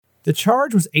The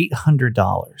charge was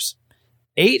 $800.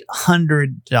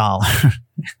 $800.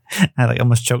 I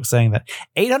almost choked saying that.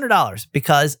 $800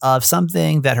 because of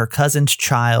something that her cousin's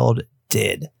child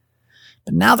did.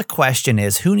 But now the question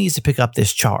is, who needs to pick up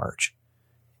this charge?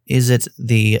 Is it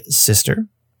the sister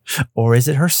or is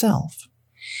it herself?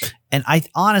 And I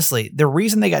honestly, the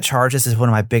reason they got charged, this is one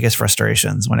of my biggest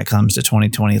frustrations when it comes to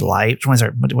 2020 life.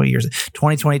 What year is it?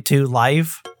 2022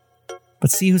 life.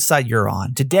 Let's see whose side you're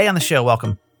on. Today on the show,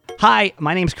 welcome. Hi,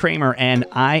 my name's Kramer, and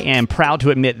I am proud to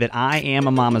admit that I am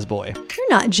a mama's boy. You're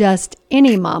not just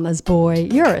any mama's boy,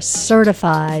 you're a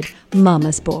certified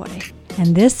mama's boy.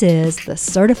 And this is the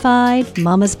Certified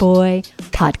Mama's Boy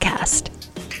Podcast.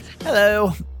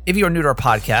 Hello. If you are new to our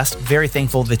podcast, very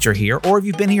thankful that you're here, or if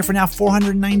you've been here for now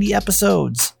 490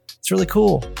 episodes. It's really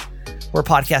cool. We're a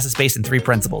podcast that's based in 3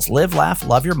 principles. Live, laugh,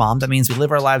 love your mom. That means we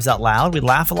live our lives out loud, we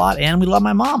laugh a lot, and we love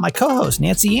my mom, my co-host,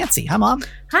 Nancy Yancey. Hi, Mom.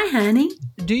 Hi, honey.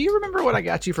 Do you remember what I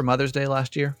got you for Mother's Day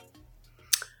last year?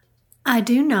 I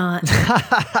do not.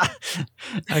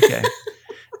 Okay.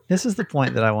 This is the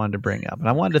point that I wanted to bring up, and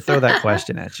I wanted to throw that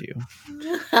question at you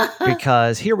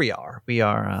because here we are. We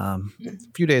are a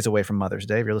few days away from Mother's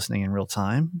Day. If you're listening in real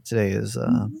time, today is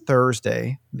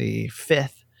Thursday, the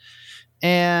 5th,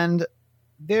 and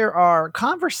there are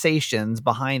conversations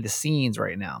behind the scenes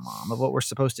right now, Mom, of what we're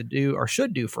supposed to do or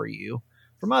should do for you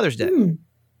for Mother's Day.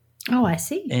 Oh, I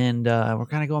see. And we're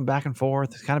kind of going back and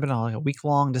forth. It's kind of been like a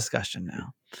week-long discussion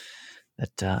now.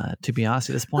 That, to be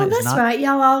honest, at this point, that's right.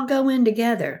 Y'all all go in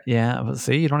together. Yeah. Well,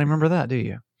 see, you don't even remember that, do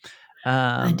you?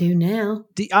 I do now.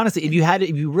 Honestly, if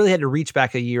you really had to reach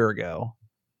back a year ago,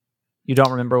 you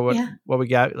don't remember what we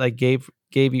got, like gave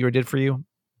you or did for you?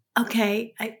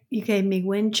 Okay. You gave me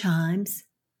wind chimes.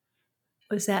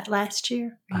 Was that last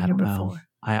year or I year don't before?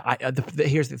 know.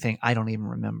 Here's the thing. I don't even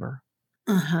remember.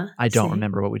 Uh-huh. I don't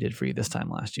remember what we did for you this time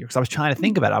last year because I was trying to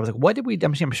think about it. I was like, what did we?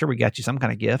 I'm sure we got you some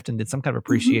kind of gift and did some kind of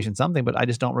appreciation, something, but I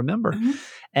just don't remember. Mm-hmm.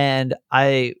 And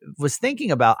I was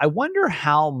thinking about, I wonder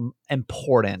how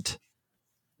important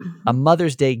a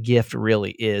Mother's Day gift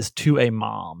really is to a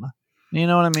mom. You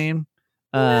know what I mean?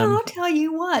 Well, I'll tell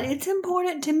you what, it's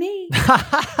important to me. Well,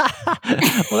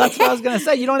 that's what I was going to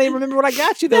say. You don't even remember what I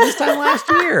got you though this time last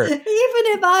year. Even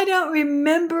if I don't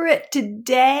remember it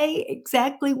today,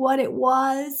 exactly what it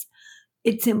was,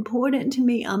 it's important to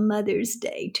me on Mother's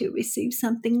Day to receive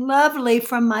something lovely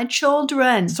from my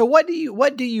children. So what do you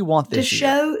want this year? To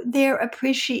show their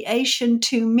appreciation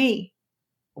to me.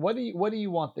 What do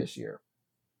you want this year?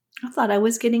 I thought I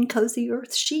was getting Cozy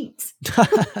Earth sheets.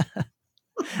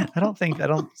 I don't think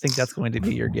that's going to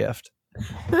be your gift.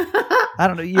 I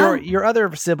don't know. Your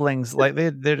other siblings, like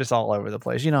they're just all over the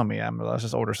place. You know me. Let's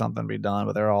just order something and be done,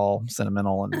 but they're all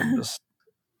sentimental and just.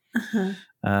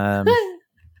 I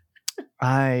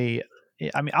mean,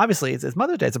 obviously it's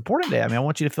Mother's Day. It's an important day. I mean, I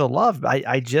want you to feel loved.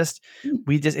 It's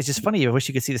just funny. I wish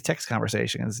you could see this text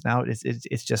conversation because now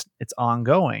it's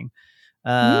ongoing.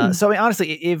 So I mean,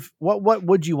 honestly, what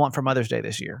would you want for Mother's Day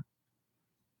this year?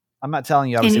 I'm not telling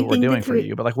you obviously what we're doing for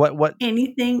you, but like what?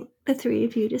 Anything the three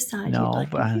of you decide. No,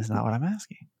 but that's not what I'm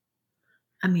asking.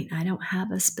 I mean, I don't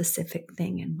have a specific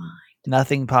thing in mind.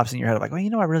 Nothing pops in your head like, well, you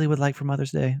know, I really would like for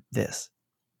Mother's Day this.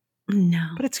 No,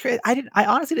 but it's great. I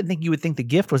honestly didn't think you would think the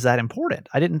gift was that important.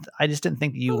 I just didn't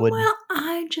think that you would. Well,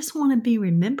 I just want to be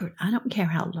remembered. I don't care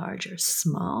how large or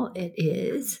small it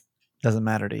is. Doesn't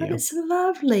matter to you. But it's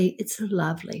lovely. It's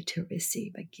lovely to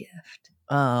receive a gift.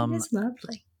 It's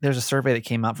lovely. There's a survey that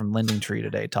came out from Lending Tree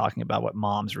today talking about what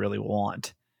moms really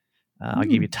want. I'll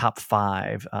give you top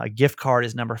 5. Gift card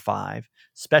is number 5.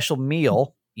 Special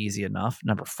meal, easy enough,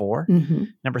 number 4. Mm-hmm.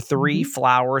 Number 3,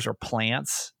 flowers or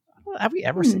plants. Have we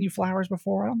ever sent you flowers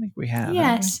before? I don't think we have.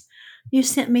 Yes. You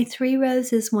sent me 3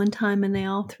 roses one time and they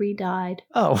all 3 died.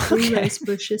 Oh, okay. 3 rose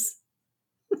bushes.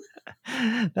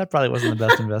 That probably wasn't the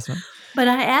best investment. But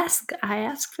I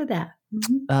asked for that.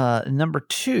 Mm-hmm. Number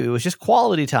 2 is just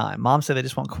quality time. Moms say they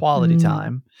just want quality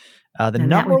time. The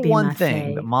number one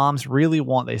thing that moms really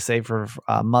want, they say for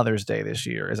Mother's Day this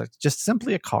year, is just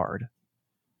simply a card.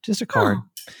 Just a card.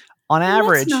 On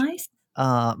average, that's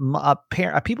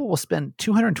nice. People will spend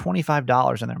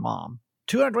 $225 on their mom.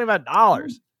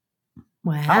 $225.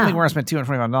 Wow. I don't think we're going to spend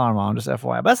 $225 on Mom, just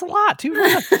FYI. But that's a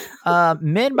lot.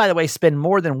 Men, by the way, spend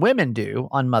more than women do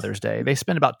on Mother's Day. They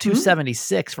spend about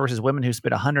 $276 versus women who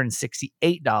spend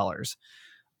 $168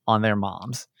 on their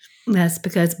moms. That's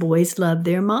because boys love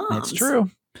their moms. That's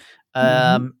true.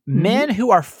 Men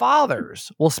who are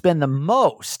fathers will spend the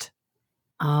most.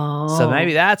 Oh. So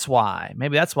maybe that's why.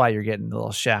 Maybe that's why you're getting a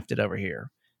little shafted over here.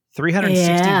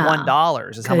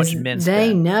 $361 is how much 'Cause men they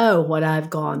spend. know what I've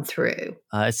gone through.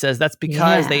 It says that's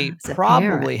because Yeah, they as a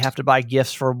probably parent. have to buy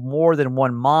gifts for more than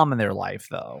one mom in their life,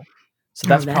 though. So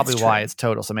that's that's probably why true. it's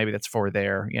total. So maybe that's for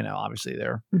their, obviously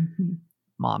their Mhm.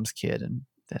 mom's kid and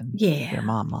then Yeah. their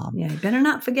mom. Yeah, you better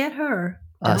not forget her.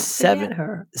 Don't forget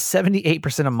her.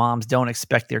 78% of moms don't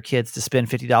expect their kids to spend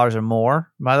 $50 or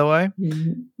more, by the way.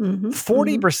 Mhm, mhm,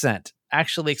 40%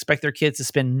 actually expect their kids to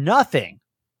spend nothing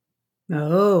mhm.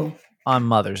 Oh, on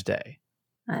Mother's Day.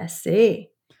 I see.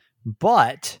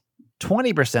 But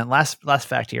 20%, last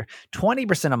fact here,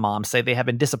 20% of moms say they have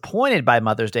been disappointed by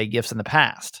Mother's Day gifts in the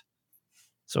past.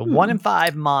 So 1 in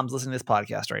 5 moms listening to this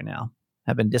podcast right now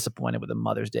have been disappointed with a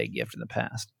Mother's Day gift in the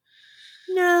past.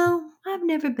 No, I've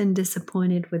never been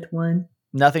disappointed with one.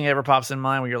 Nothing ever pops in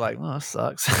mind where you're like, oh, this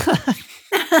sucks.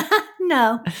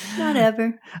 No, not ever.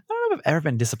 I don't know if I've ever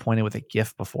been disappointed with a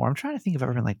gift before. I'm trying to think if I've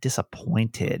ever been like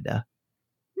disappointed.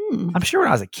 I'm sure when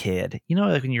I was a kid,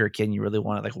 like when you were a kid and you really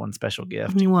wanted like one special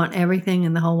gift. You want everything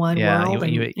in the whole wide Yeah, world,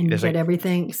 and you there's get like-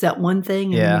 everything except one thing,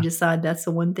 and Yeah. then you decide that's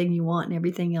the one thing you want, and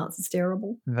everything else is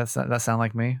terrible. That sound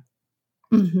like me?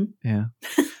 Mm-hmm. Yeah.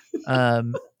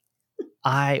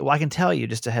 I can tell you,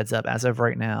 just a heads up, as of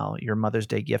right now, your Mother's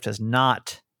Day gift has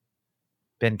not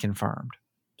been confirmed.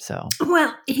 So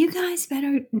Well, you guys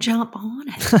better jump on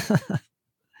it.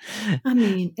 I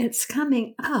mean, it's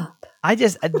coming up.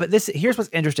 here's what's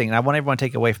interesting, and I want everyone to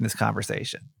take away from this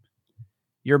conversation.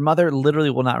 Your mother literally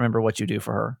will not remember what you do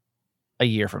for her a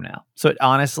year from now. So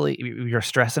honestly, you're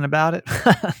stressing about it.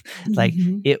 Like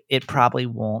Mhm. it probably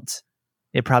won't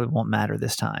matter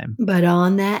this time. But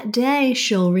on that day,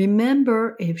 she'll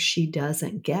remember if she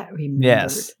doesn't get remembered.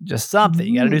 Yes, just something.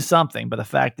 You got to do Mhm. something. But the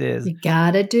fact is, You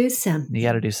gotta do something. you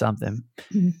got to do something.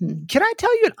 Mhm. Can I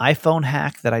tell you an iPhone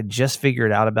hack that I just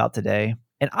figured out about today?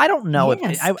 And I don't know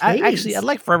Yes, if I actually, please. I'd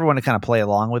like for everyone to kind of play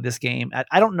along with this game.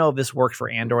 I don't know if this works for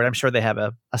Android. I'm sure they have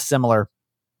a similar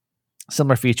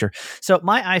feature. So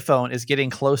my iPhone is getting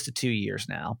close to 2 years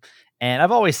now. And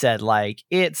I've always said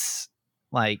it's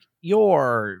like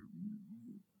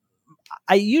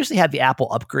I usually have the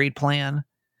Apple upgrade plan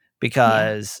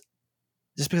because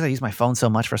just because I use my phone so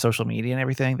much for social media and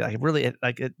everything that I really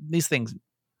these things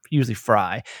usually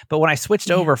fry. But when I switched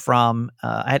over from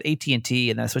I had AT&T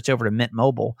and then I switched over to Mint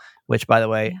Mobile, which by the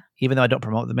way, even though I don't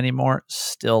promote them anymore,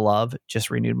 still love,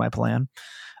 just renewed my plan.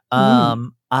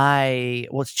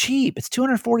 It's cheap. It's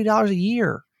 $240 a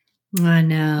year. I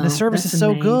know. The service That's is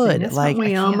so amazing. good. That's Like, what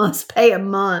we I can't- almost pay a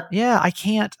month. Yeah, I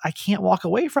can't walk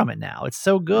away from it now. It's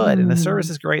so good. And the service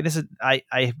is great.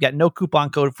 I've got no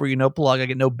coupon code for you, no plug. I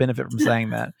get no benefit from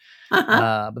saying that.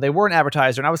 But they were an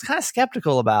advertiser and I was kind of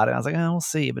skeptical about it. I was like, oh, we'll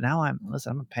see. But now I'm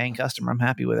a paying customer. I'm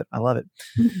happy with it. I love it.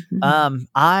 When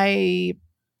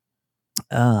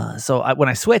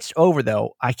I switched over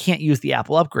though, I can't use the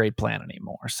Apple upgrade plan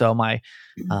anymore. So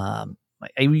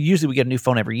usually we get a new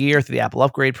phone every year through the Apple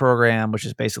upgrade program, which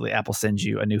is basically Apple sends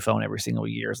you a new phone every single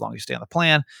year as long as you stay on the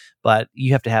plan. But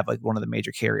you have to have like one of the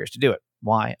major carriers to do it.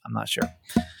 Why? I'm not sure.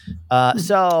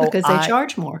 So because they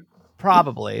charge more.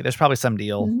 Probably there's probably some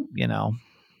deal,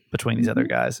 between these other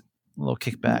guys, a little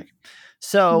kickback.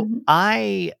 So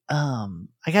I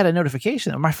got a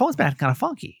notification that my phone's been acting kind of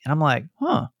funky, and I'm like,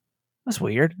 that's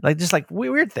weird. Like just like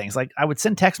weird things. Like I would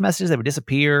send text messages, they would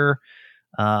disappear.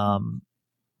 I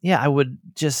would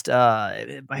just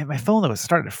my phone was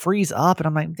starting to freeze up, and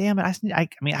I'm like, damn it! I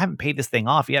haven't paid this thing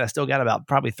off yet. I still got about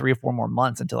probably 3 or 4 more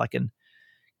months until I can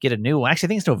get a new one. Actually, I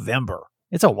think it's November.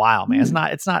 It's a while, man. It's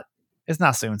not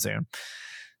soon.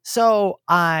 So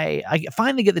I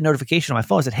finally get the notification on my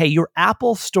phone that said, hey, your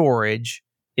Apple storage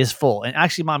is full. And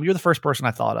actually, Mom, you're the first person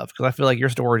I thought of because I feel like your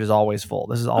storage is always full.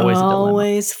 This is always a dilemma.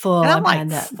 Always full. And I'm I've like, had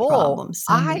that full? problem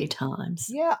so many times.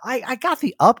 Yeah, I got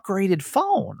the upgraded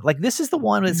phone. Like this is the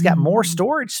one that's got more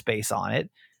storage space on it.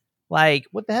 Like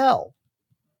what the hell?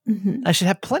 I should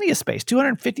have plenty of space,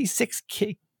 256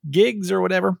 gigs or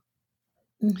whatever.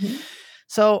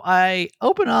 So I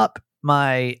open up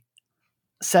my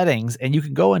settings and you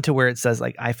can go into where it says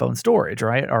like iPhone storage,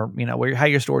 right? Or, how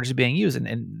your storage is being used.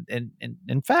 And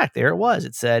in fact, there it was.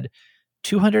 It said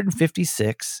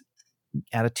 256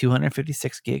 out of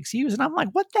 256 gigs used. And I'm like,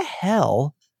 what the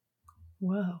hell?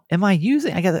 Whoa. Am I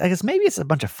using? I guess maybe it's a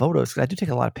bunch of photos because I do take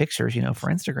a lot of pictures, for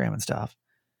Instagram and stuff.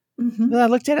 But I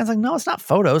looked at it and I was like, no, it's not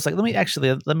photos. Like,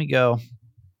 let me go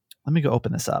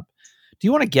open this up. Do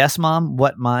you want to guess, Mom,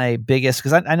 what my biggest,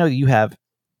 because I know you have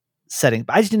settings,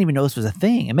 but I just didn't even know this was a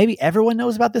thing. And maybe everyone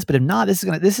knows about this, but if not, this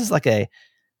is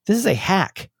a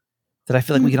hack that I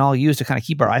feel like we can all use to kind of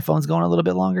keep our iPhones going a little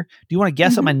bit longer. Do you want to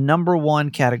guess what my number one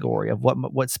category of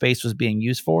what space was being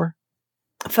used for?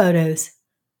 Photos.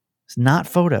 It's not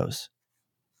photos.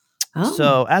 Oh.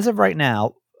 So as of right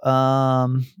now,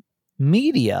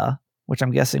 media, which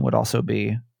I'm guessing would also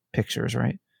be pictures,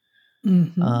 right?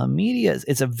 Mhm. Media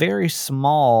it's a very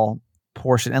small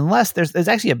portion, unless there's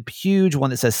actually a huge one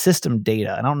that says system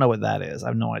data. I don't know what that is. I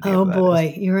have no idea. Oh what that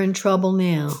boy, is. you're in trouble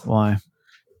now. Why?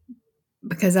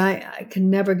 Because I can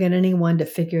never get anyone to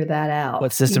figure that out.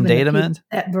 What system Even the data people meant?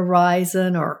 at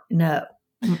Verizon or no.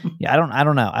 Mm-mm. Yeah, I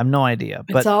don't know. I have no idea.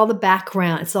 It's But all the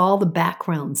background. It's all the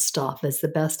background stuff. Is the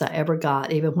best I ever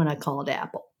got, even when I called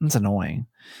Apple. it's annoying.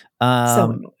 So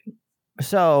annoying.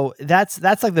 So that's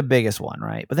like the biggest one,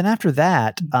 right? But then after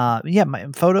that, my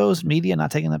photos, media,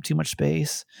 not taking up too much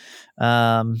space.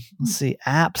 Let's see,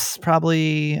 apps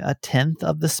probably a 10th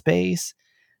of the space.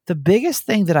 The biggest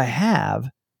thing that I have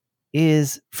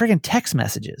is friggin' text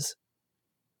messages.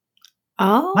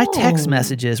 Oh, My text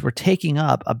messages were taking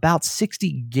up about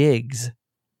 60 gigs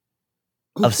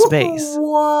of space.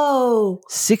 Whoa.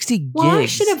 60 gigs. Well, I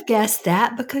should have guessed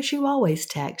that because you always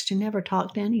text. You never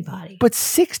talk to anybody. But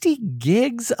 60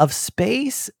 gigs of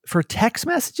space for text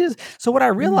messages? So what I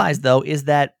realized, though, is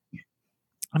that,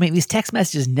 these text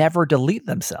messages never delete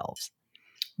themselves.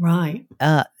 Right.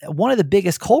 One of the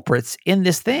biggest culprits in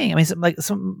this thing,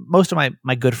 most of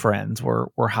my good friends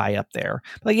were high up there.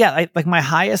 But like my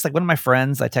highest, like one of my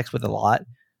friends I text with a lot,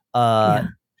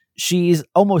 she's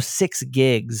almost 6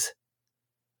 gigs.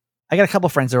 I got a couple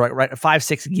of friends that are right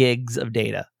 5-6 gigs of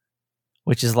data,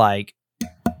 which is like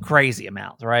crazy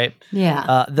amounts, right?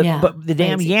 Yeah. But the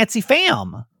damn Yancey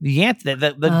fam, the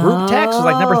group text was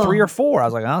like number 3 or 4. I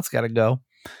was like, oh, it's got to go.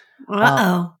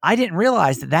 I didn't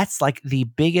realize that that's like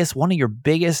one of your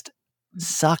biggest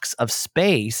sucks of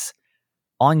space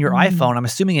on your iPhone. I'm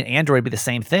assuming an Android would be the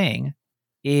same thing.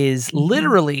 Is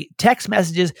literally text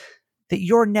messages that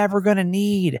you're never going to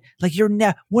need. Like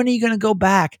when are you going to go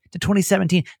back to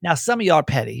 2017? Now, some of y'all are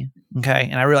petty. Okay.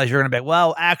 And I realize you're going to be like,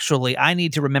 well, actually, I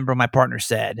need to remember what my partner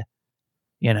said,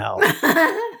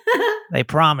 they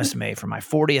promised me for my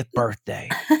 40th birthday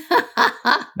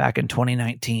back in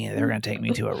 2019, they're going to take me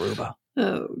to Aruba.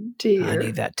 Oh dear. I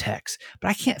need that text, but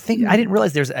I can't think. I didn't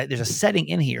realize there's a setting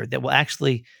in here that will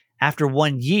actually, after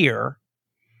 1 year,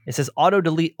 it says auto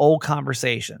delete old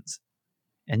conversations.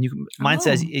 And mine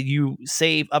says you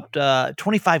save up to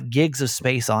 25 gigs of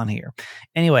space on here.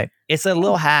 Anyway, it's a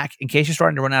little hack in case you're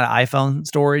starting to run out of iPhone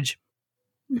storage.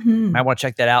 Mm-hmm. I want to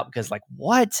check that out because, like,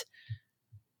 what?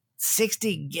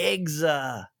 60 gigs?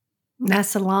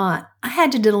 That's a lot. I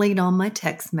had to delete all my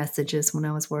text messages when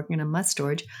I was working on my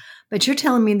storage. But you're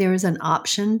telling me there is an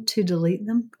option to delete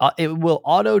them? It will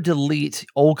auto delete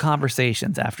old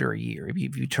conversations after a year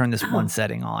if you turn this one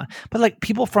setting on. But like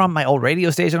people from my old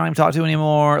radio station I don't even talk to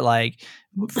anymore, like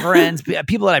friends,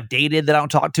 people that I've dated that I don't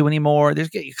talk to anymore. There's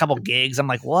a couple gigs. I'm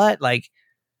like, what? Like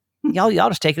y'all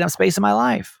just taking up space in my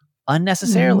life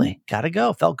unnecessarily. Gotta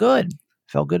go. Felt good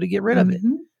to get rid of it.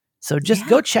 So just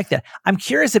go check that. I'm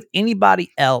curious if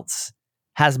anybody else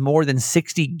has more than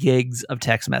 60 gigs of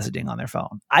text messaging on their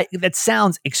phone. That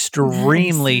sounds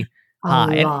extremely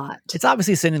high. A lot. It's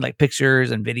obviously sending like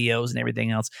pictures and videos and everything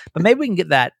else, but maybe we can get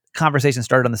that conversation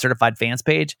started on the Certified Fans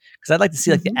page because I'd like to see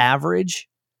like the average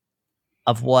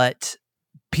of what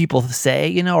people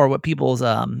say, or what people's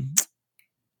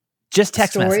just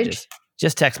text messages.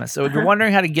 Just text messages. So if you're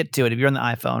wondering how to get to it, if you're on the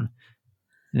iPhone,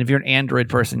 and if you're an Android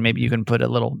person, maybe you can put a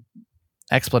little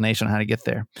explanation on how to get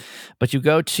there. But you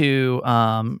go to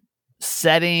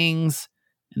settings,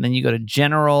 and then you go to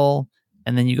general,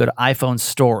 and then you go to iPhone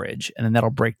storage, and then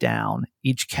that'll break down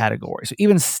each category. So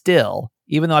even though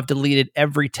I've deleted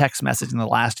every text message in the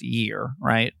last year,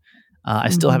 right? I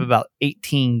still have about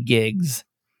 18 gigs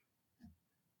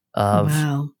of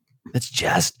it's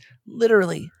just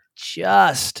literally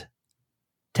just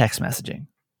text messaging.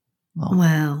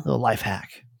 Well, little life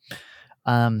hack.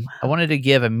 I wanted to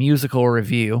give a musical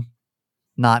review,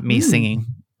 not me singing,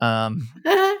 but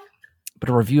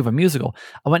a review of a musical.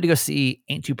 I went to go see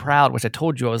Ain't Too Proud, which I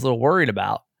told you I was a little worried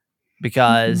about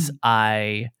because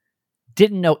I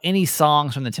didn't know any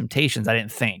songs from the Temptations, I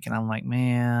didn't think. And I'm like,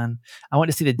 man, I went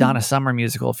to see the Donna Summer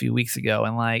musical a few weeks ago,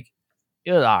 and like,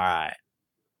 it was all right.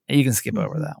 And you can skip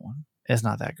over that one. It's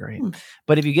not that great.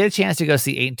 But if you get a chance to go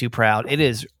see Ain't Too Proud, it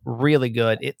is really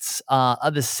good. It's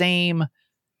of the same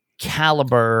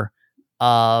caliber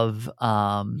of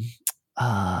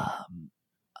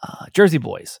Jersey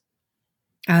Boys.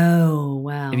 Oh,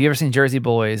 wow. Have you ever seen Jersey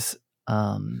Boys?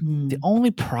 The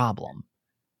only problem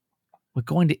with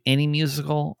going to any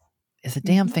musical is the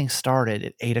damn thing started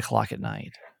at 8:00 at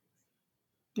night.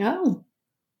 Oh.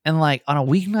 And like on a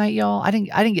weeknight, y'all, I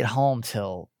didn't get home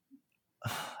till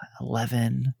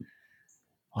 11.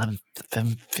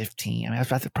 11:15. I mean, I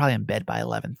was probably in bed by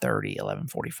 11:30,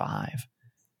 11:45.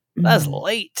 That's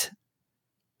late.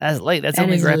 That's late. That's the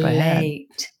only gripe I had.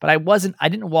 But I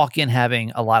didn't walk in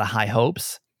having a lot of high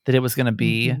hopes that it was going to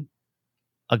be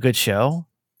a good show.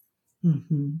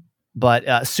 Mm-hmm.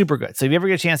 But super good. So if you ever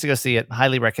get a chance to go see it,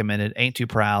 highly recommended. Ain't Too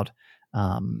Proud.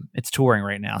 It's touring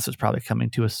right now, so it's probably coming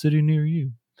to a city near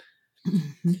you.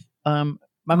 Mm-hmm.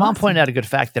 My mom pointed out a good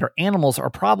fact that our animals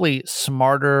are probably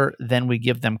smarter than we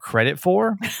give them credit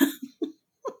for.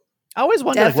 I always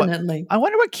wonder, Definitely. I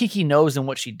wonder what Kiki knows and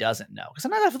what she doesn't know. Because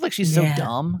sometimes I feel like she's so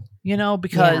dumb,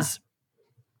 because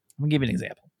I'm going to give you an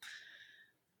example.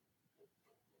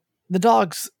 The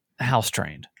dog's house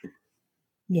trained.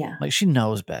 Yeah. Like she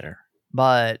knows better.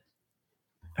 But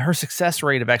her success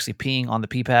rate of actually peeing on the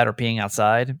pee pad or peeing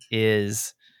outside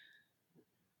is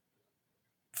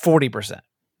 40%.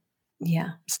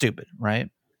 Yeah. Stupid, right?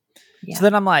 Yeah. So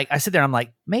then I sit there and I'm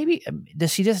like, maybe,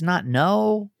 does she just not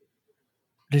know?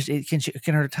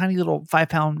 Can her tiny little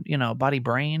 5-pound, body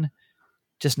brain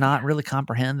just not really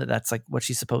comprehend that that's like what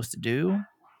she's supposed to do?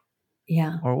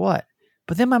 Yeah. Or what?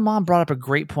 But then my mom brought up a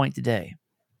great point today.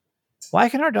 Why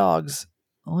can our dogs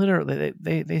literally,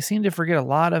 they seem to forget a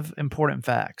lot of important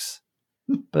facts.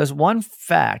 But there's one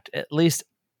fact, at least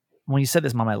when you said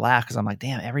this, Mom, I laughed because I'm like,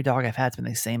 damn, every dog I've had's been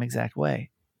the same exact way.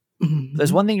 Mm-hmm.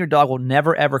 There's one thing your dog will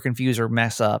never, ever confuse or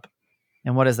mess up.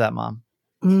 And what is that, Mom?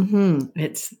 Mm-hmm.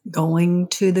 It's going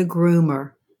to the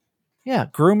groomer. Yeah,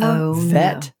 groomer,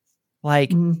 vet. No.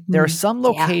 Like there are some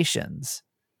locations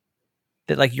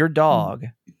that like your dog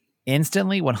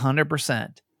instantly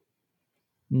 100%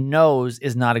 knows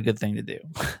is not a good thing to do.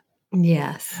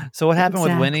 Yes. So what happened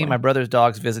with Winnie? My brother's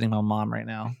dog's visiting my mom right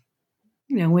now.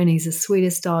 Winnie's the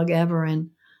sweetest dog ever.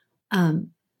 And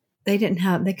they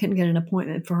couldn't get an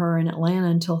appointment for her in Atlanta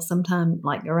until sometime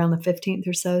like around the 15th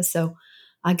or so. So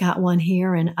I got one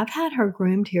here, and I've had her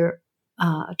groomed here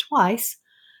twice,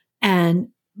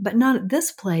 but not at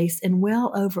this place in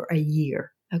well over a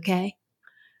year. Okay.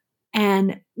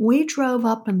 And we drove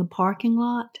up in the parking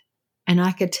lot, and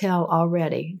I could tell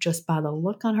already just by the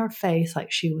look on her face,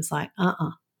 like she was like,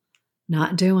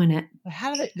 not doing it.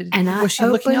 How did it? Was she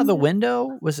looking out the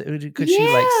window? Could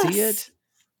she like see it?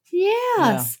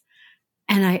 Yes.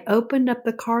 Yeah. And I opened up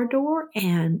the car door,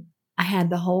 and I had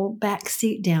the whole back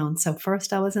seat down. So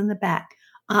first I was in the back.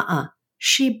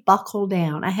 She buckled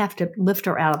down. I have to lift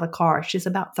her out of the car. She's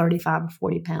about 35 or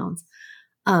 40 pounds.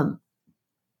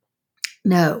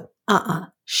 No.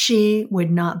 She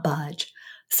would not budge.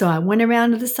 So I went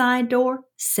around to the side door,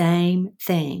 same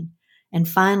thing. And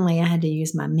finally I had to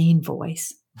use my mean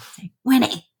voice. Say,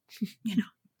 Winnie,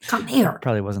 come here.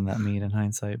 Probably wasn't that mean in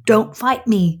hindsight. But... Don't fight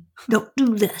me. Don't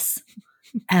do this.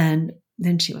 And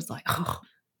then she was like, oh,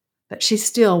 but she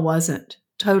still wasn't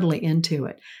totally into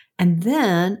it. And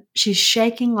then she's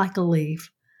shaking like a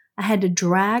leaf. I had to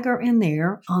drag her in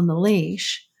there on the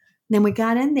leash. Then we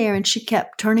got in there, and she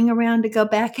kept turning around to go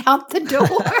back out the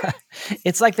door.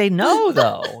 It's like they know,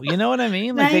 though. You know what I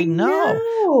mean? Like they know.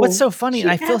 What's so funny,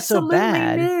 and I feel so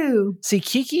bad. Knew. See,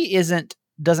 Kiki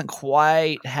doesn't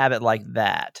quite have it like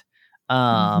that.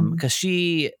 Because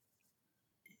she,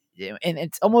 and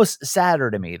it's almost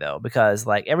sadder to me though, because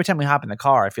like every time we hop in the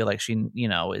car, I feel like she,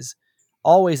 is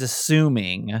always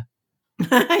assuming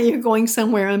you're going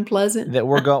somewhere unpleasant. That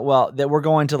we're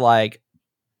going to like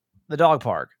the dog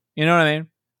park. You know what I mean?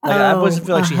 Like I always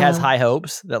feel like she has high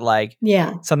hopes that like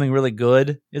something really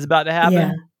good is about to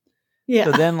happen. Yeah.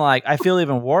 So then like I feel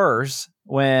even worse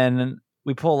when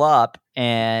we pull up,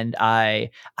 and I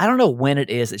don't know when it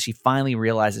is that she finally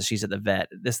realizes she's at the vet.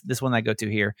 This one I go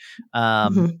to here.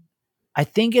 I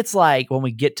think it's like when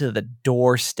we get to the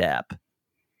doorstep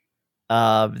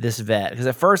of this vet, because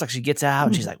at first like she gets out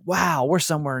and she's like, wow, we're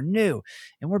somewhere new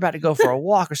and we're about to go for a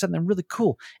walk or something really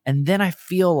cool. And then I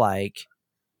feel like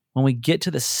when we get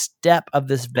to the step of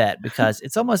this vet, because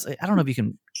it's almost, I don't know if you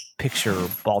can picture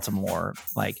Baltimore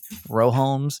like row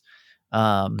homes.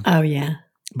 Oh yeah.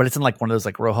 But it's in like one of those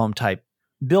like row home type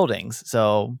buildings.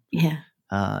 So yeah.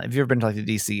 If you've ever been to like the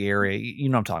DC area, you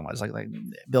know what I'm talking about. It's like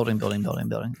building,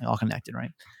 all connected,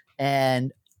 right?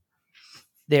 And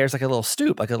there's like a little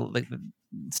stoop, like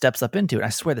steps up into it. I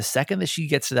swear, the second that she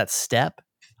gets to that step,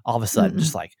 all of a sudden,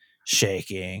 just like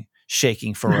shaking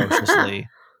ferociously.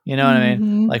 You know what I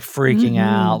mean? Like freaking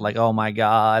out, like, oh my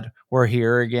God, we're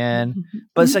here again.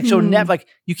 But it's like, so never, like,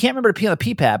 you can't remember to pee on the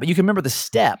pee pad, but you can remember the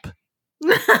step.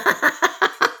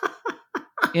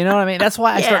 You know what I mean? That's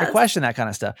why I started to question that kind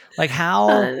of stuff. Like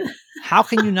how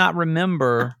can you not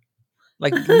remember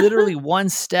like literally one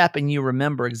step and you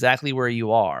remember exactly where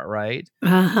you are, right?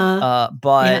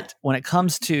 But when it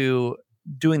comes to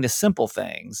doing the simple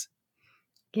things,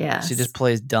 Yes. She just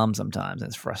plays dumb sometimes, and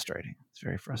it's frustrating. It's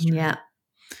very frustrating. Yeah.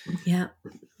 Yeah.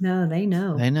 No, they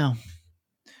know. They know.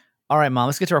 All right, Mom,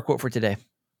 let's get to our quote for today.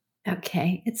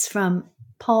 Okay. It's from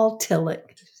Paul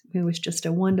Tillich, who was just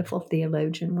a wonderful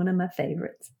theologian, one of my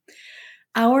favorites.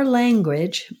 Our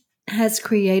language has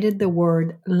created the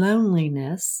word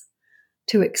loneliness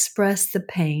to express the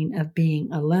pain of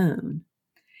being alone,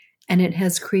 and it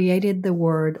has created the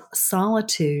word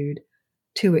solitude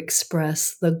to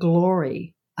express the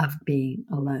glory of being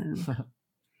alone.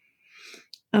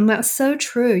 And that's so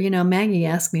true. Maggie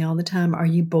asks me all the time, are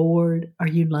you bored? Are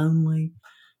you lonely?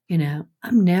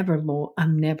 I'm never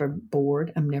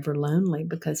bored. I'm never lonely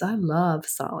because I love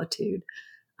solitude.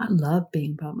 I love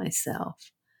being by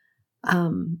myself.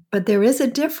 But there is a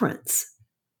difference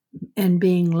in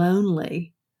being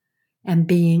lonely and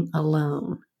being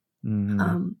alone.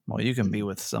 Mm-hmm. Well, you can be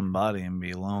with somebody and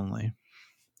be lonely.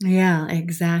 Yeah,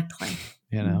 exactly.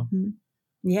 Mm-hmm.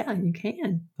 Yeah, you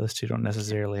can. Those two don't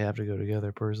necessarily have to go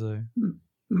together per se.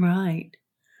 Right.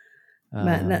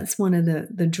 But that's one of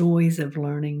the joys of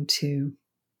learning to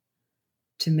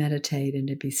meditate and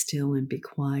to be still and be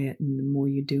quiet. And the more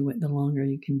you do it, the longer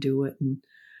you can do it. And,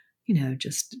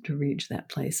 just to reach that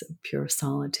place of pure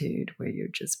solitude where you're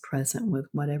just present with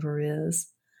whatever is.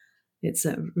 It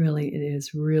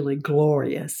is really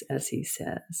glorious, as he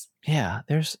says. Yeah,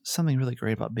 there's something really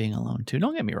great about being alone too.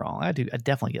 Don't get me wrong. I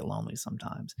definitely get lonely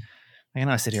sometimes. Like, I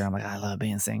know I sit here, I'm like, I love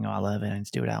being single. I love it. I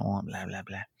just do what I want, blah, blah,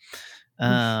 blah.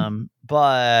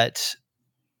 But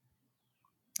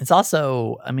it's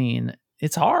also,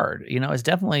 it's hard. It's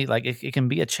definitely like, it can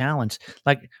be a challenge.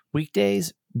 Like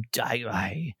weekdays,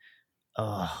 I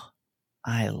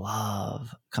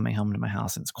love coming home to my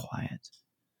house and it's quiet.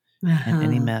 And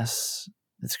any mess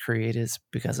that's created is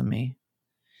because of me.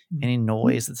 Any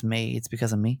noise that's made, it's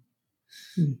because of me.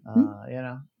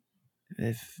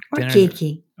 If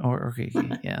Kiki. Or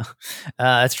Kiki, yeah.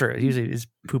 That's true. Usually it's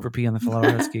poop or pee on the floor.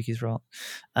 That's Kiki's fault.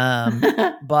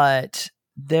 But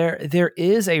there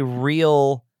is a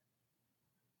real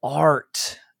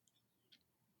art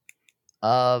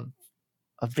of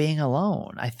being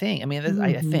alone, I think.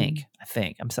 I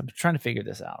think. I'm trying to figure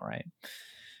this out, right?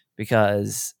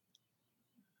 Because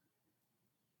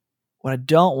what I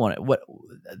don't want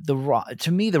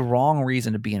to me, the wrong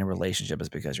reason to be in a relationship is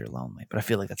because you're lonely. But I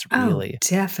feel like that's really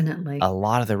definitely a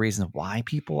lot of the reasons why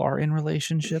people are in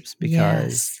relationships,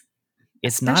 because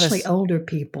it's especially not older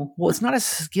people. Well, it's not a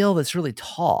skill that's really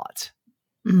taught.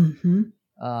 Mm-hmm.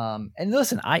 And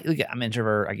listen, I'm an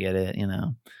introvert. I get it,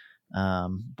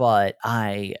 but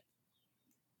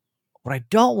what I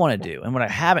don't want to do and what I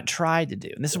haven't tried to do,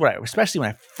 and this is especially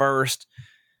when I first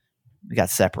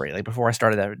got separated, like before I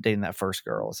started dating that first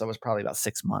girl, so it was probably about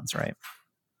 6 months, right?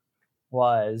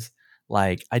 Was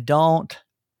like, I don't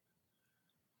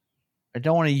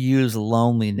want to use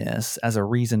loneliness as a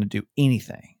reason to do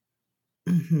anything,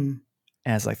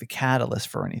 as like the catalyst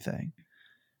for anything.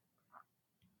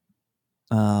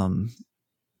 Does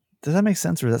that make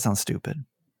sense, or does that sound stupid?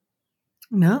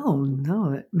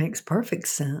 No, it makes perfect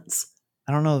sense.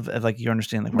 I don't know if like you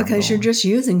understand, like, because you're just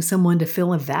using someone to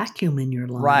fill a vacuum in your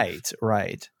life.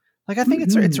 Right. Like, I think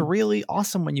it's really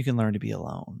awesome when you can learn to be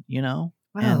alone, Oh,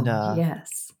 and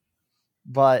yes.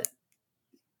 But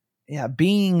yeah,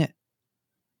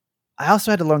 I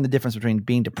also had to learn the difference between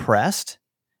being depressed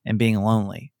and being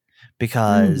lonely,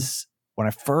 because when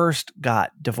I first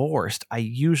got divorced,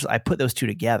 I put those two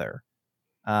together.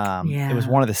 It was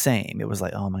one of the same. It was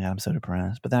like, oh my God, I'm so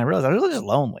depressed. But then I realized I was really just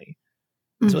lonely.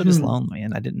 I was really just lonely,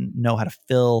 and I didn't know how to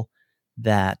fill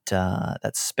that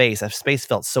space. That space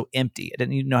felt so empty. I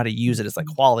didn't even know how to use it as like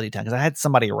quality time, because I had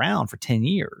somebody around for 10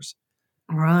 years.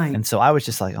 Right. And so I was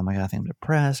just like, oh my God, I think I'm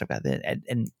depressed. I've got this.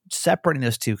 And separating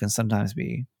those two can sometimes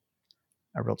be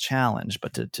a real challenge,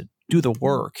 but to do the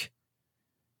work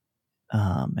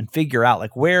and figure out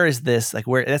like, where is this, like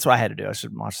where, that's what I had to do. I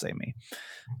should say me,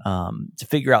 to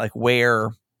figure out like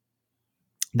where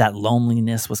that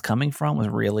loneliness was coming from was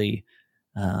really,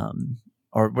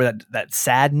 or where that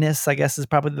sadness, I guess is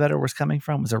probably the better word, was coming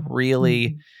from, was a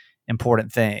really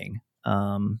important thing.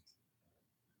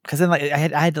 Because then like I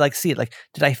had to like see it. Like,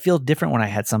 did I feel different when I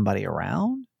had somebody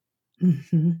around?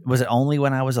 Was it only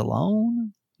when I was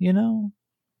alone? Right.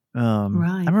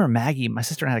 I remember Maggie, my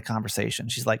sister, and I had a conversation.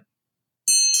 She's like,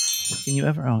 "Can you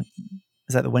ever? Oh,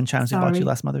 is that the wind chimes we bought you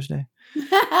last Mother's Day?"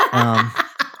 No,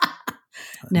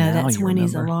 that's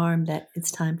Winnie's alarm that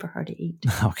it's time for her to eat.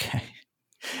 Okay.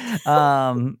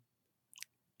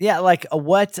 Yeah, like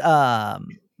what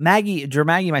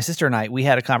Maggie, my sister, and I, we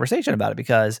had a conversation about it,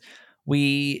 because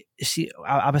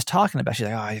I was talking about, she's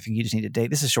like, oh, I think you just need to date.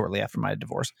 This is shortly after my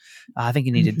divorce. I think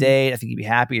you need to date. I think you'd be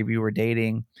happy if you were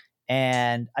dating.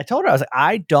 And I told her, I was like,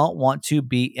 I don't want to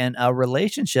be in a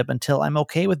relationship until I'm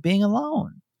okay with being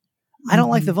alone. I don't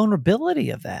like the vulnerability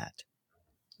of that.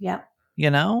 Yeah.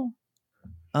 You know?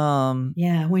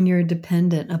 Yeah. When you're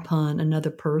dependent upon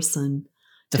another person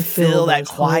to fill that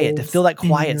quiet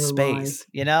in space, life.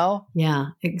 you know? Yeah,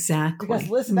 exactly. Because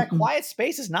listen, that quiet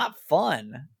space is not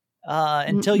fun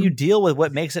until you deal with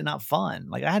what makes it not fun.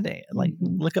 Like I had to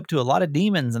look up to a lot of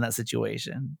demons in that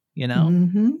situation, you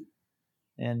know?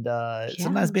 And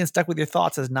sometimes being stuck with your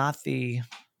thoughts is not the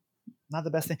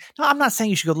best thing. No, I'm not saying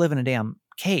you should go live in a damn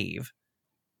cave.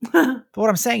 But what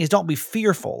I'm saying is don't be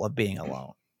fearful of being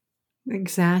alone.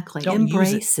 Exactly. Don't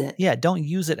embrace it. Yeah, don't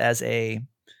use it as a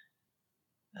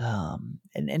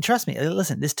and trust me,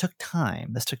 listen, this took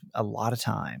time. This took a lot of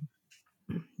time.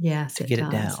 Yes, to get it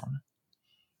down.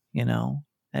 You know?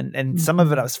 And some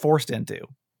of it I was forced into.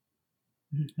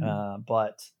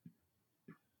 But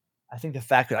I think the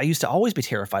fact that I used to always be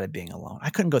terrified of being alone. I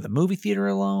couldn't go to the movie theater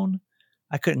alone.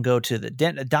 I couldn't go to the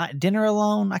dinner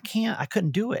alone. I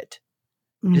couldn't do it.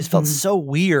 It just felt so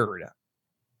weird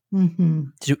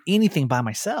to do anything by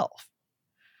myself.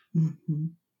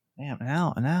 Damn,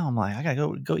 now I'm like, I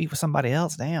gotta go eat with somebody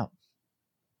else. Damn.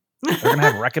 They're gonna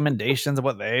have recommendations of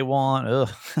what they want. Ugh.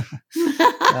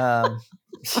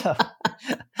 So,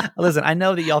 listen, I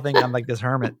know that y'all think I'm like this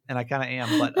hermit, and I kind of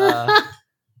am, but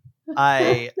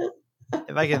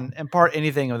if I can impart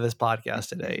anything of this podcast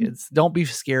today, it's don't be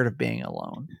scared of being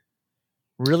alone.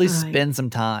 Really spend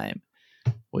some time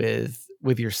with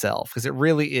yourself, because it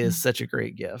really is such a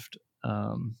great gift.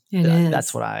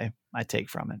 That's what I take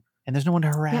from it. And there's no one to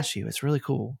harass you. It's really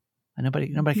cool. And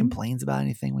nobody complains about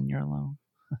anything when you're alone.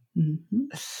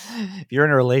 If you're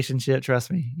in a relationship,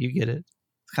 trust me, you get it.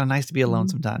 It's kind of nice to be alone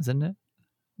sometimes, isn't it?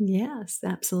 Yes,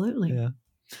 absolutely. Yeah.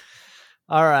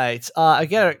 All right. I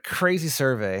got a crazy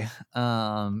survey.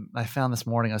 I found this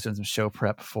morning. I was doing some show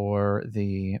prep for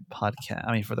the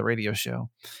podcast. For the radio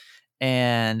show.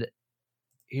 And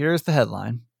here's the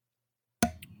headline.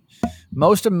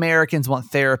 Most Americans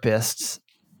want therapists,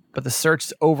 but the search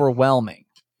is overwhelming.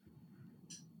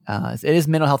 It is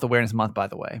Mental Health Awareness Month, by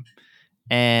the way.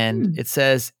 And it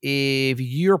says, if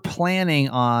you're planning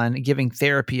on giving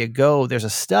therapy a go, there's a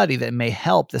study that may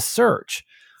help the search.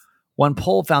 One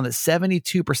poll found that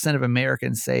 72% of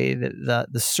Americans say that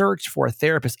the search for a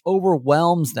therapist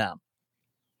overwhelms them.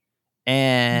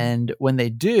 And when they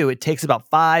do, it takes about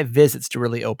 5 visits to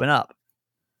really open up.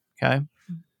 Okay.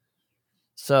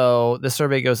 So the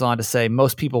survey goes on to say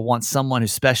most people want someone who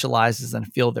specializes in a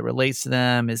field that relates to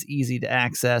them, is easy to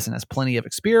access, and has plenty of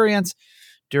experience.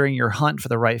 During your hunt for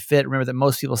the right fit, remember that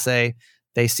most people say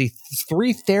they see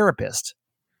 3 therapists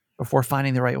before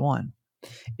finding the right one.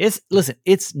 It's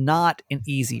not an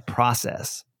easy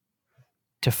process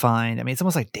to find. It's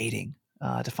almost like dating,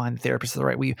 to find the therapist the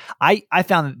right way. I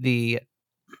found the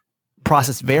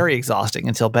process very exhausting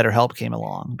until BetterHelp came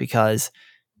along, because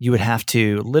you would have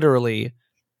to literally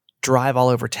drive all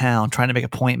over town trying to make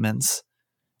appointments.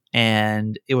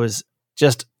 And it was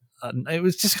just kind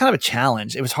of a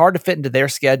challenge. It was hard to fit into their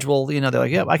schedule. They're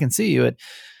like, yeah, I can see you.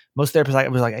 Most therapists, I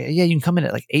was like, yeah, you can come in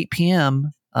at like 8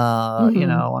 p.m.,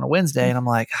 on a Wednesday. And I'm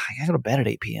like, I gotta go to bed at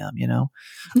 8 p.m.,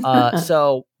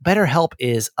 So BetterHelp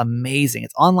is amazing.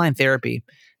 It's online therapy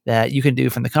that you can do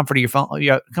from the comfort of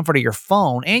your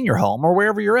phone and your home or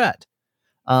wherever you're at.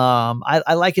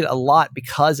 I like it a lot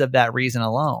because of that reason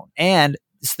alone. And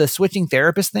it's the switching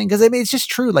therapist thing, because it's just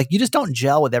true. Like, you just don't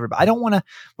gel with everybody. What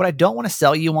I don't want to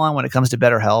sell you on when it comes to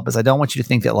BetterHelp is I don't want you to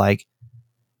think that like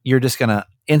you're just going to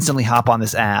instantly hop on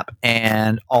this app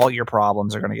and all your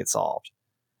problems are going to get solved.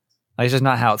 Like, it's just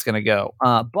not how it's going to go.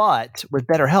 But with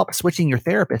BetterHelp, switching your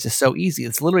therapist is so easy.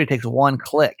 It's literally takes one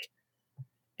click.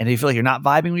 And if you feel like you're not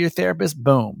vibing with your therapist,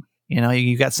 boom,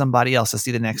 you got somebody else to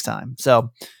see the next time. So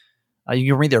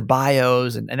you can read their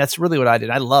bios, and that's really what I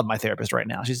did. I love my therapist right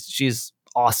now. She's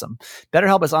awesome.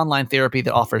 BetterHelp is online therapy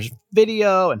that offers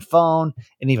video and phone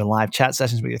and even live chat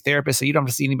sessions with your therapist, so you don't have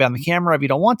to see anybody on the camera if you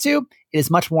don't want to. It is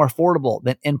much more affordable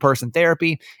than in-person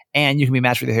therapy, and you can be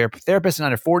matched with your therapist in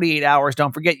under 48 hours.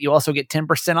 Don't forget, you also get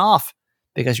 10% off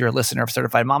because you're a listener of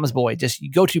Certified Mama's Boy. Just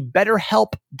go to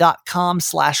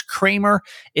betterhelp.com/Kramer.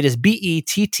 It is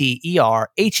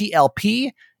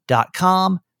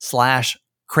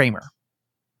BetterHelp.com/Kramer.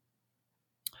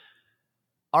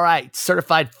 All right,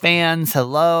 certified fans,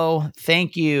 hello.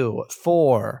 Thank you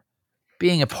for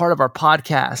being a part of our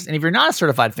podcast. And if you're not a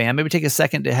certified fan, maybe take a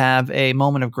second to have a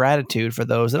moment of gratitude for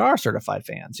those that are certified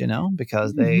fans,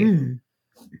 because they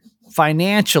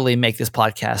financially make this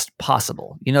podcast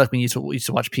possible. You know, like when you used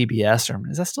to watch PBS, or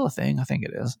is that still a thing? I think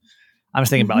it is. I was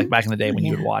thinking about like back in the day when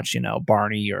you would watch,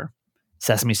 Barney or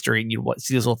Sesame Street, and you'd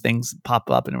see those little things pop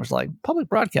up, and it was like, public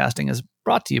broadcasting is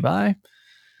brought to you by,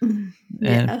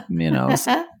 and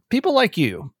people like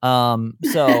you.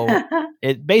 So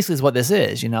it basically is what this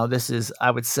is. This is,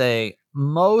 I would say,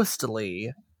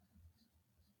 mostly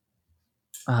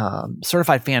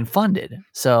certified fan funded.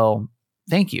 So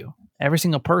thank you, every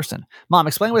single person. Mom,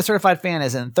 explain what a certified fan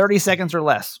is in 30 seconds or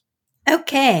less.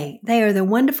 Okay. They are the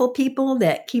wonderful people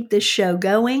that keep this show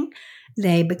going.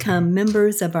 They become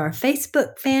members of our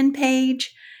Facebook fan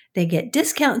page. They get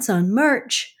discounts on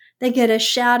merch. They get a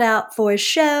shout out for a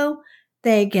show.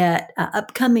 They get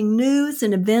upcoming news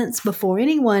and events before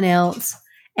anyone else.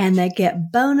 And they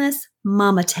get bonus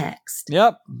mama text.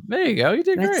 Yep. There you go. You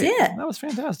did great. That's it. That was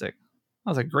fantastic.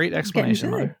 That was a great explanation,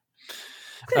 Mother.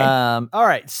 Good. All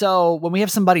right. So when we have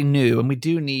somebody new, and we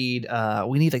do need,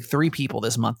 we need like 3 people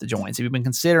this month to join. So if you've been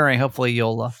considering, hopefully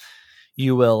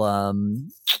you will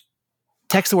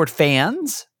text the word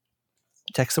fans.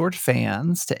 Text the word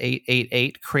fans to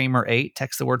 888 Kramer 8.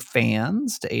 Text the word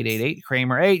fans to 888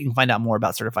 Kramer 8. You can find out more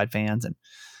about certified fans, and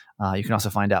you can also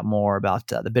find out more about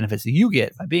the benefits that you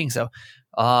get by being so.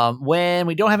 When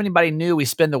we don't have anybody new, we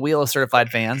spin the wheel of certified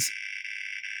fans,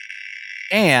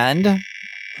 and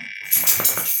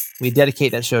we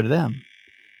dedicate that show to them.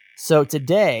 So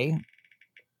today,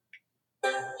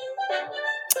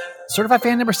 certified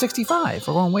fan number 65.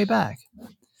 We're going way back.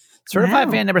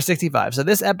 Certified fan number 65. So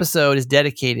this episode is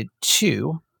dedicated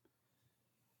to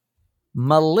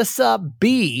Melissa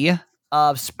B.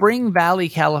 of Spring Valley,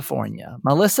 California.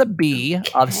 Melissa B.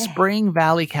 of Spring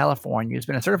Valley, California has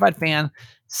been a certified fan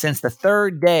since the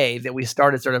 3rd day that we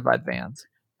started certified fans.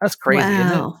 That's crazy,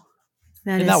 isn't it?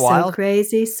 That is so wild?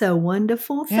 Crazy, so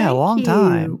wonderful. Yeah, a long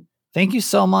time. Thank you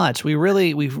so much. We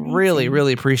really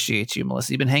appreciate you,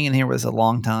 Melissa. You've been hanging here with us a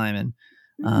long time, and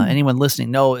anyone listening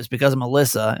knows it's because of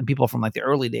Melissa and people from like the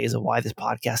early days of why this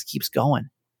podcast keeps going.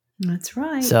 That's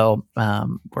right. So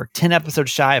we're 10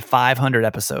 episodes shy of 500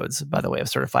 episodes, by the way, of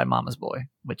Certified Mama's Boy,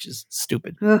 which is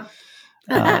stupid.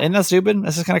 Isn't that stupid?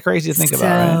 That's just kind of crazy to think about,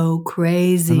 right? So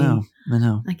crazy. I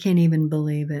know. I can't even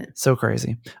believe it. So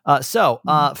crazy.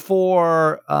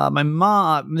 For my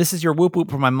mom, this is your whoop whoop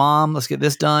for my mom. Let's get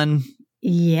this done.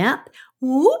 Yep.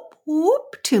 Whoop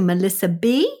whoop to Melissa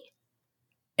B.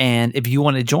 And if you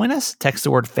want to join us, text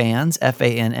the word fans,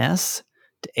 FANS,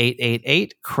 to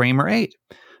 888 Kramer 8.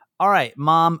 All right,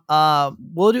 Mom,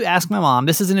 we'll do Ask My Mom.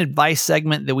 This is an advice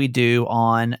segment that we do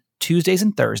on Tuesdays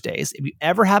and Thursdays. If you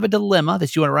ever have a dilemma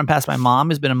that you want to run past my mom,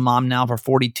 who's been a mom now for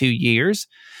 42 years,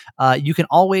 you can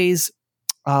always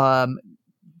go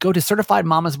to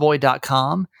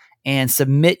certifiedmamasboy.com and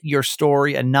submit your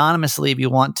story anonymously if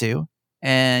you want to.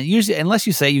 And usually, unless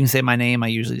you can say my name, I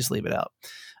usually just leave it out.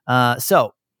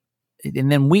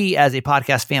 And then we, as a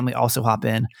podcast family, also hop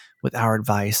in with our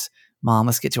advice. Mom,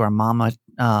 let's get to our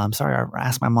our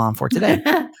Ask My Mom for today.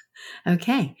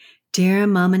 Okay. Dear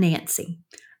Mama Nancy,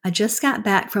 I just got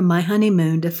back from my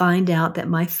honeymoon to find out that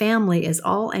my family is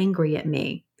all angry at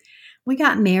me. We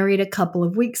got married a couple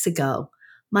of weeks ago.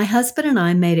 My husband and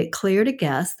I made it clear to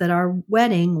guests that our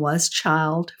wedding was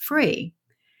child-free.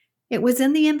 It was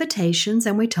in the invitations,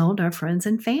 and we told our friends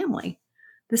and family.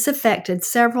 This affected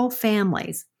several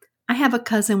families. I have a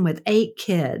cousin with 8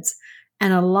 kids,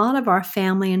 and a lot of our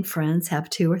family and friends have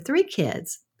 2 or 3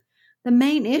 kids. The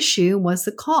main issue was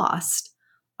the cost.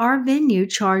 Our venue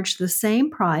charged the same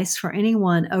price for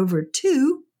anyone over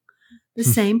 2, the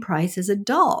same price as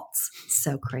adults.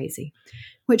 So crazy.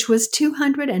 Which was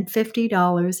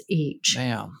 $250 each.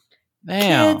 Damn.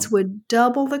 Kids would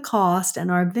double the cost,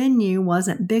 and our venue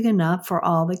wasn't big enough for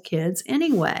all the kids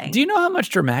anyway. Do you know how much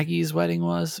Dramagi's wedding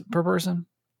was per person?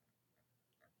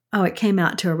 Oh, it came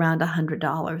out to around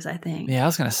 $100, I think. Yeah, I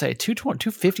was gonna say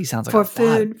 $250 sounds like for a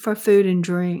food lot. For food and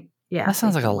drink. Yeah, that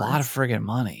sounds like a lot of friggin'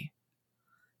 money.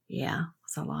 Yeah,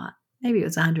 it's a lot. Maybe it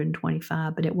was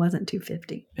 $125, but it wasn't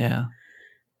 $250. Yeah.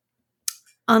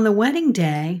 On the wedding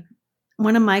day,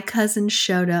 one of my cousins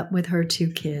showed up with her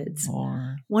 2 kids.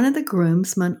 One of the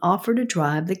groomsmen offered to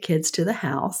drive the kids to the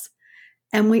house,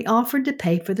 and we offered to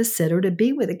pay for the sitter to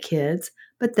be with the kids,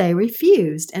 but they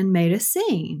refused and made a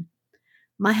scene.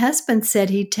 My husband said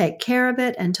he'd take care of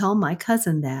it and told my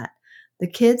cousin that the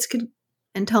kids could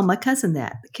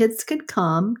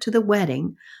come to the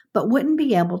wedding, but wouldn't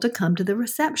be able to come to the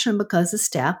reception because the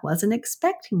staff wasn't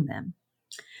expecting them.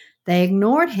 They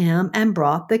ignored him and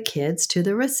brought the kids to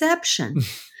the reception.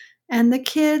 And the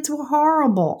kids were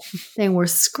horrible. They were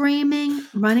screaming,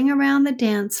 running around the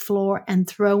dance floor, and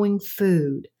throwing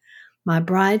food. My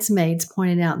bridesmaids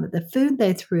pointed out that the food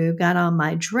they threw got on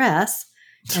my dress,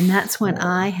 and that's when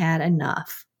I had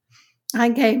enough. I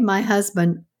gave my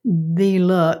husband the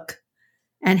look,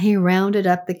 and he rounded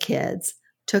up the kids,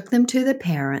 took them to the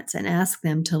parents, and asked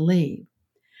them to leave.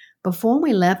 Before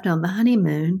we left on the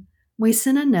honeymoon, we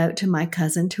sent a note to my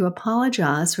cousin to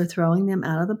apologize for throwing them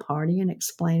out of the party and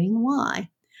explaining why.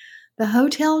 The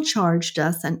hotel charged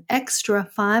us an extra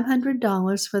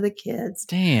 $500 for the kids,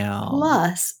 Damn.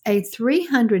 plus a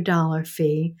 $300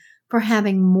 fee for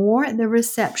having more at the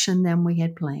reception than we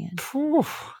had planned. Phew.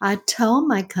 I told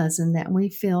my cousin that we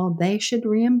feel they should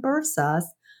reimburse us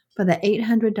for the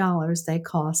 $800 they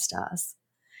cost us.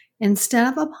 Instead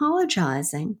of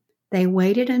apologizing, they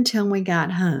waited until we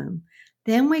got home.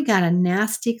 Then we got a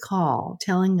nasty call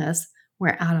telling us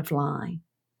we're out of line.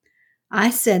 I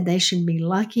said they should be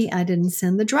lucky I didn't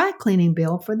send the dry cleaning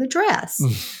bill for the dress.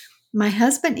 My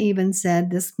husband even said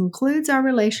this concludes our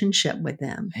relationship with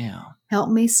them. Damn. Help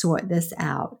me sort this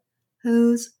out.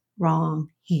 Who's wrong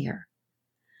here?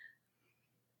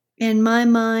 In my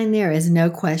mind, there is no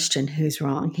question who's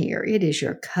wrong here. It is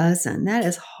your cousin. That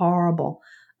is horrible.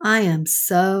 I am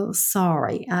so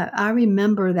sorry. I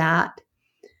remember that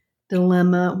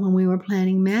dilemma when we were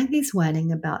planning Maggie's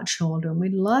wedding about children. We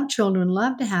love children,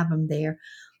 love to have them there,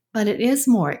 but it is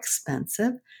more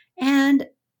expensive. And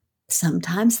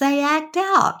sometimes they act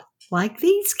out like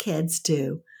these kids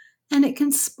do, and it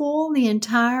can spoil the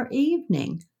entire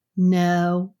evening.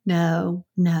 No.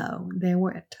 They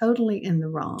were totally in the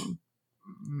wrong.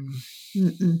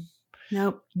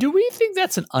 Nope. Do we think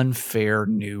that's an unfair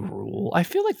new rule? I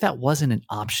feel like that wasn't an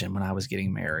option when I was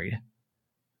getting married.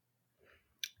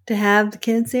 To have the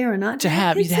kids there or not To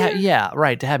have there?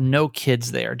 right. To have no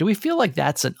kids there. Do we feel like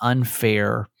that's an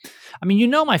unfair? I mean,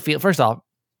 my feel. First off,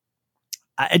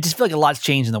 I just feel like a lot's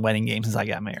changed in the wedding game since I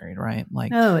got married. Right?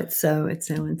 Like, oh, it's so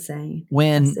insane.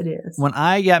 When yes, it is. When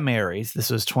I got married, this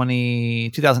was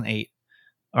 2008.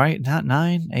 All right, not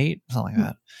 9, 8, something like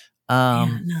that.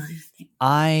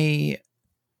 I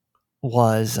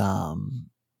was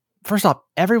first off,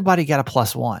 everybody got a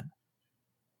 +1.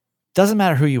 Doesn't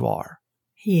matter who you are.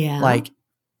 Yeah. Like,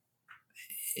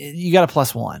 you got a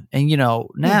 +1. And,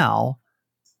 now,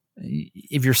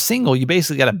 if you're single, you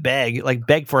basically got to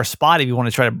beg for a spot if you want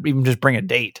to try to even just bring a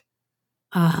date.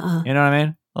 Uh-huh. You know what I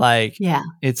mean? Like, yeah.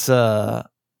 It's, it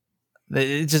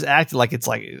just acted like it's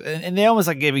like, and they almost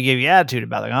like gave you attitude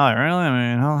about like, oh, really?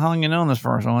 I mean, how long you known this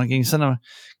person? Like, can you send a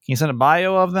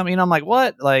bio of them? I'm like,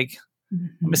 what? Like,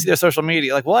 let me see their social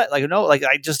media. Like, what? Like, no, like,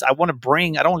 I want to I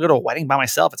don't want to go to a wedding by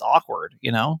myself. It's awkward,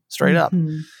 straight up.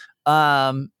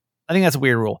 I think that's a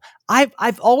weird rule.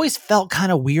 I've always felt kind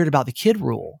of weird about the kid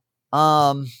rule.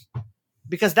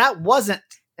 Because that wasn't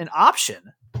an option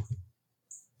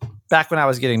back when I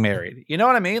was getting married. You know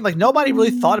what I mean? Like, nobody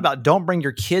really thought about don't bring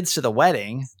your kids to the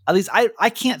wedding. At least I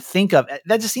can't think of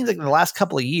that. Just seems like in the last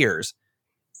couple of years.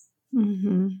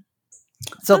 Mm-hmm.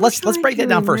 So let's break that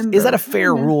down first. Is that a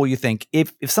fair rule, you think,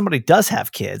 if somebody does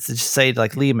have kids, to just say,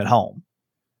 like, leave them at home?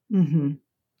 Mm-hmm.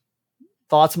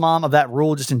 Thoughts, Mom, of that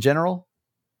rule just in general?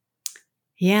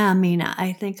 Yeah, I mean,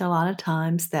 I think a lot of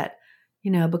times that,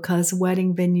 because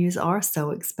wedding venues are so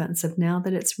expensive now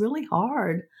that it's really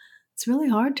hard. It's really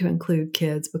hard to include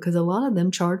kids because a lot of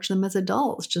them charge them as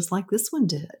adults, just like this one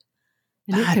did.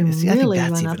 And it can really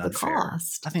run up the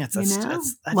cost. I think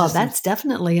that's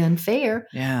definitely unfair.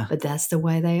 Yeah. But that's the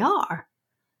way they are.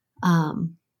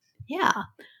 Yeah.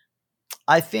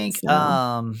 I think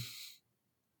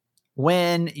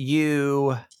when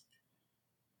it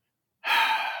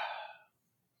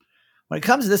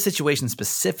comes to this situation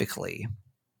specifically,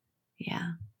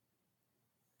 yeah.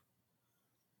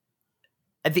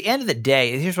 At the end of the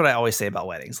day, here's what I always say about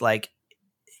weddings. Like,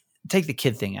 take the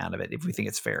kid thing out of it if we think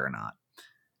it's fair or not.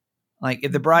 Like,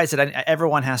 if the bride said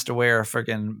everyone has to wear a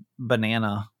freaking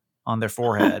banana on their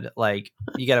forehead, like,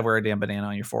 you got to wear a damn banana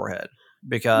on your forehead.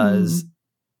 Because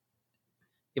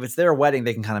if it's their wedding,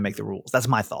 they can kind of make the rules. That's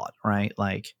my thought, right?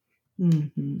 Like,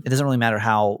 it doesn't really matter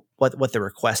what the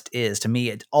request is. To me,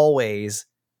 it's always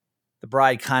the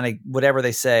bride kind of, whatever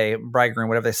they say, bridegroom,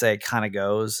 whatever they say, kind of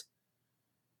goes.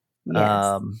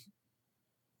 Yes.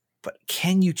 But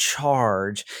can you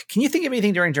think of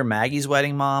anything during your Maggie's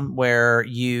wedding, Mom, where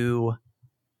you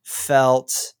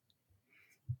felt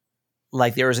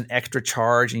like there was an extra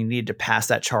charge and you needed to pass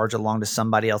that charge along to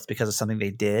somebody else because of something they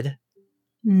did?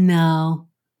 No,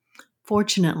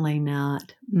 fortunately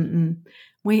not.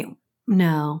 We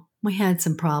had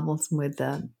some problems with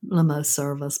the limo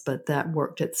service, but that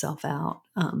worked itself out.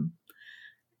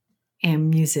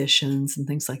 And musicians and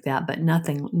things like that, but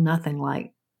nothing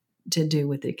like to do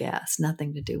with the guest.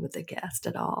 Nothing to do with the guest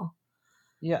at all.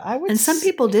 Yeah, I would. And some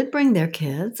people did bring their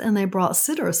kids and they brought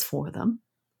sitters for them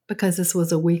because this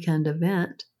was a weekend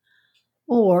event.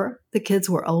 Or the kids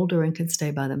were older and could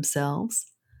stay by themselves,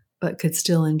 but could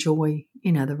still enjoy,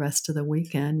 the rest of the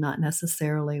weekend, not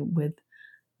necessarily with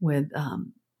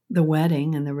the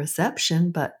wedding and the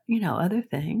reception, but, other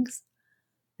things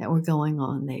that were going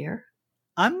on there.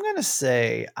 I'm going to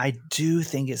say I do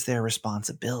think it's their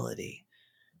responsibility,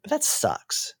 but that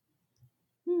sucks.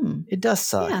 It does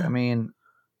suck. Yeah. I mean,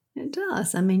 it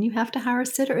does. I mean, you have to hire a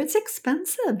sitter. It's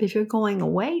expensive if you're going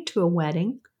away to a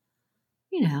wedding.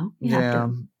 You have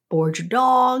to board your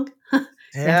dog. You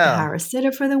have to hire a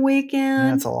sitter for the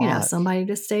weekend. That's a lot. Somebody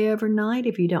to stay overnight.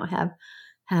 If you don't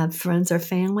have friends or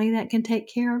family that can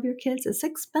take care of your kids, it's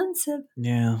expensive.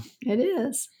 Yeah, it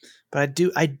is. But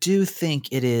I do think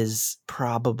it is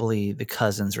probably the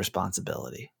cousin's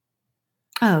responsibility.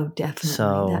 Oh, definitely.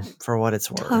 So for what it's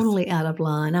worth, totally out of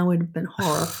line. I would have been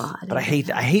horrified. But I hate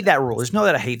that rule. There's no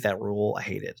that I hate that rule. I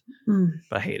hate it.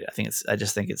 But I hate it. I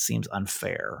just think it seems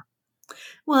unfair.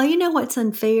 Well, what's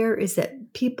unfair is that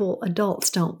adults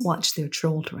don't watch their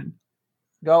children.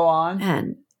 Go on.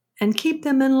 And keep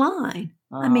them in line.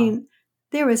 I mean,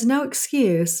 there is no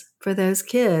excuse for those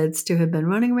kids to have been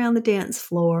running around the dance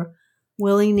floor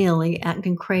willy-nilly,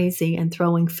 acting crazy and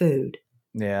throwing food.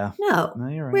 Yeah. No,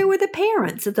 you're right. Where were the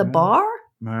parents? At the bar?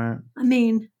 Right. I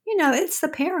mean, it's the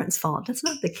parents' fault. It's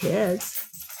not the kids.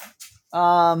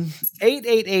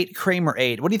 888 Kramer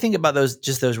 8. What do you think about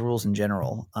those rules in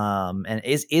general? And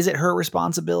is it her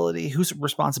responsibility? Whose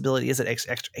responsibility is it?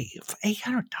 Extra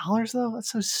 $800 though?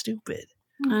 That's so stupid.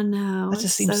 I know. That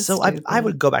just seems so. I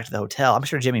would go back to the hotel. I'm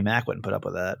sure Jimmy Mack wouldn't put up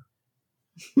with that.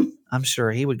 I'm sure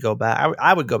he would go back.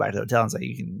 I would go back to the hotel and say,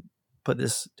 you can put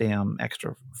this damn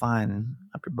extra fine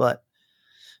up your butt.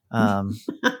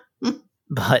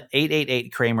 But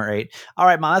 888 Kramer 8. All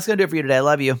right, Mom, that's going to do it for you today. I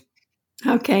love you.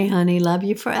 Okay, honey. Love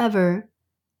you forever.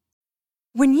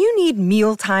 When you need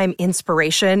mealtime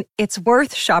inspiration, it's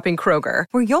worth shopping Kroger,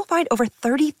 where you'll find over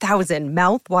 30,000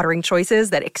 mouth-watering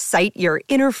choices that excite your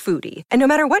inner foodie. And no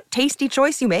matter what tasty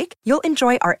choice you make, you'll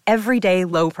enjoy our everyday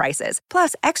low prices,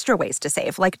 plus extra ways to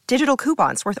save, like digital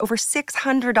coupons worth over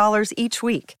 $600 each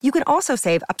week. You can also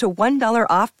save up to $1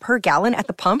 off per gallon at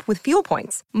the pump with fuel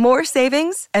points. More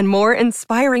savings and more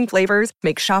inspiring flavors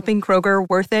make shopping Kroger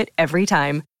worth it every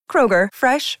time. Kroger,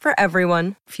 fresh for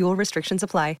everyone. Fuel restrictions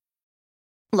apply.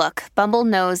 Look, Bumble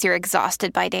knows you're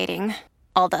exhausted by dating.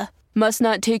 All the, must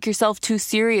not take yourself too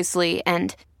seriously,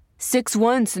 and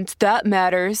 6'1" since that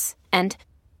matters, and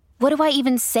what do I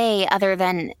even say other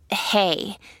than,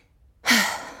 hey?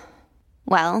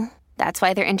 Well, that's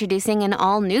why they're introducing an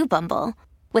all-new Bumble,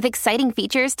 with exciting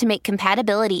features to make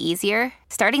compatibility easier,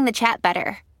 starting the chat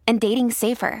better, and dating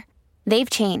safer. They've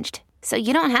changed, so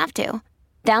you don't have to.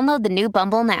 Download the new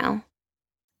Bumble now.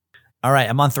 All right,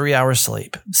 I'm on 3 hours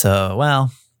sleep. So,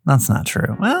 well, that's not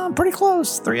true. Well, I'm pretty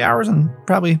close. 3 hours and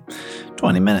probably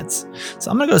 20 minutes. So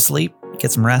I'm going to go sleep,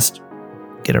 get some rest,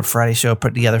 get a Friday show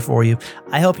put together for you.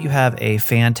 I hope you have a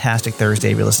fantastic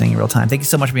Thursday if you're listening in real time. Thank you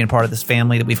so much for being a part of this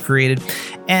family that we've created.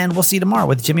 And we'll see you tomorrow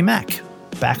with Jimmy Mack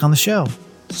back on the show.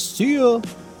 See ya.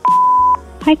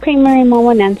 Hi, Kramer and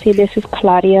Mama Nancy. This is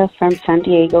Claudia from San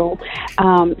Diego.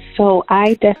 So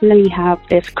I definitely have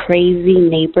this crazy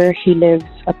neighbor. He lives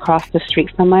across the street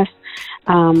from us.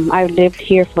 I've lived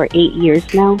here for 8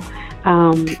 years now.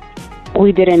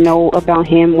 We didn't know about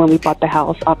him when we bought the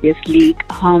house, obviously.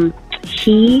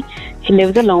 He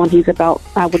lives alone. He's about,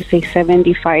 I would say,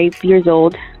 75 years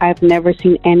old. I've never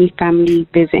seen any family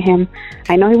visit him.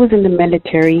 I know he was in the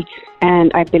military,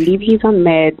 and I believe he's on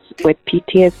meds with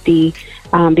PTSD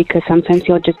because sometimes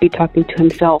he'll just be talking to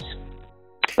himself.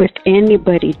 If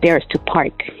anybody dares to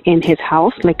park in his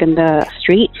house, like in the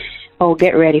street, oh,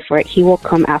 get ready for it. He will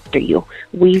come after you.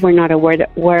 We were not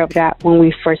aware of that when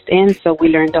we first in, so we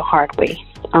learned the hard way.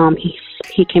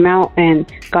 He came out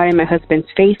and got in my husband's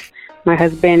face. My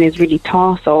husband is really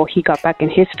tall, so he got back in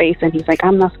his face, and he's like,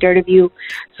 I'm not scared of you,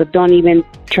 so don't even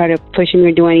try to push him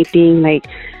or do anything, like,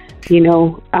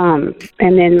 and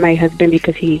then my husband,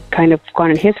 because he kind of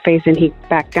got in his face and he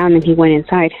backed down and he went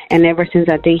inside. And ever since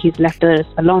that day, he's left us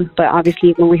alone. But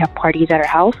obviously, when we have parties at our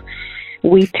house,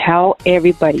 we tell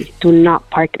everybody, do not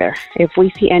park there. If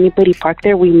we see anybody park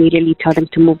there, we immediately tell them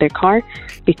to move their car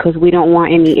because we don't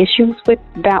want any issues with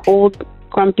that old,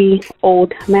 grumpy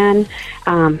old man.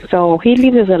 So he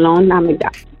leaves us alone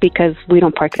because we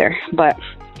don't park there. But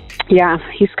yeah,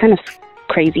 he's kind of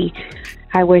crazy.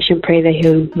 I wish and pray that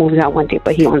he moves out one day,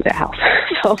 but he owns a house.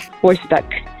 So we're stuck.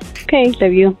 Okay,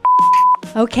 love you.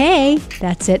 Okay,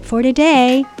 that's it for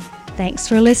today. Thanks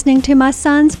for listening to my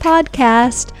son's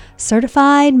podcast,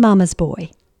 Certified Mama's Boy.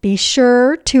 Be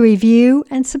sure to review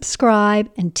and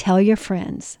subscribe and tell your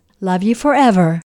friends. Love you forever.